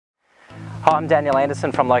Hi, I'm Daniel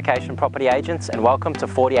Anderson from Location Property Agents and welcome to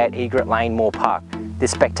 48 Egret Lane, Moore Park. This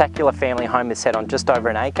spectacular family home is set on just over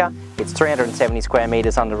an acre. It's 370 square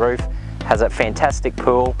metres under roof, has a fantastic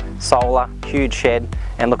pool, solar, huge shed,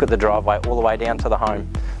 and look at the driveway all the way down to the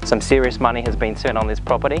home. Some serious money has been spent on this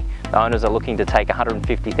property. The owners are looking to take a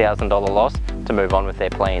 $150,000 loss to move on with their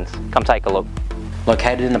plans. Come take a look.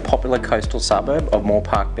 Located in the popular coastal suburb of Moore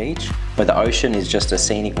Park Beach, where the ocean is just a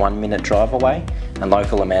scenic 1-minute drive away and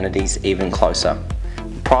local amenities even closer.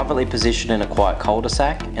 Privately positioned in a quiet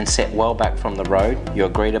cul-de-sac and set well back from the road, you are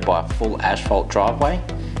greeted by a full asphalt driveway.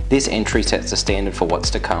 This entry sets the standard for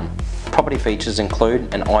what's to come. Property features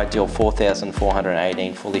include an ideal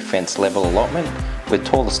 4,418 fully fenced level allotment with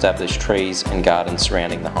tall established trees and gardens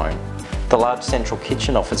surrounding the home. The large central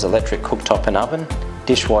kitchen offers electric cooktop and oven,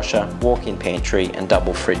 dishwasher, walk-in pantry and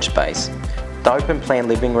double fridge space. The open plan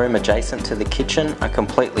living room adjacent to the kitchen are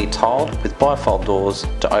completely tiled with bifold doors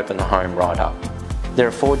to open the home right up. There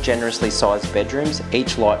are 4 generously sized bedrooms,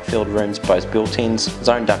 each light-filled rooms boast built-ins,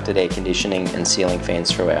 zone ducted air conditioning and ceiling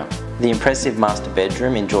fans throughout. The impressive master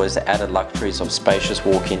bedroom enjoys the added luxuries of spacious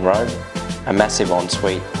walk-in robe, a massive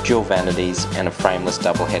ensuite, dual vanities and a frameless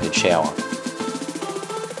double-headed shower.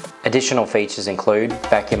 Additional features include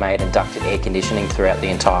vacuum-aided and ducted air conditioning throughout the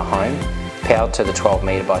entire home, powered to the 12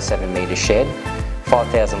 metre by 7 metre shed,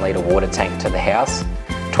 5,000 litre water tank to the house,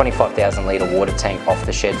 25,000 litre water tank off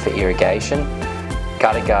the shed for irrigation,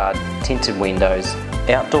 gutter guard, tinted windows.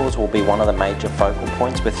 Outdoors will be one of the major focal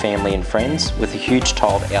points with family and friends, with a huge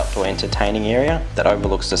tiled outdoor entertaining area that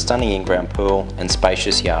overlooks the stunning in-ground pool and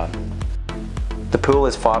spacious yard. The pool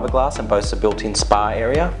is fiberglass and boasts a built-in spa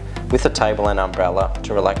area, with a table and umbrella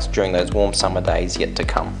to relax during those warm summer days yet to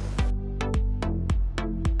come.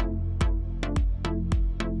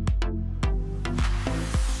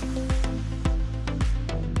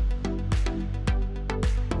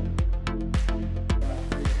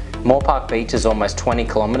 Moore Park Beach is almost 20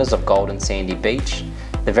 kilometres of golden sandy beach.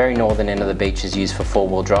 The very northern end of the beach is used for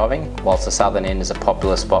 4-wheel driving, whilst the southern end is a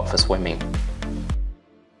popular spot for swimming.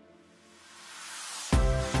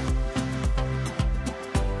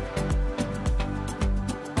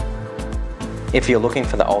 If you're looking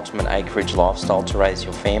for the ultimate acreage lifestyle to raise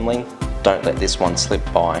your family, don't let this one slip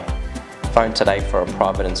by. Phone today for a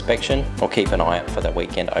private inspection or keep an eye out for the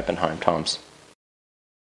weekend open home times.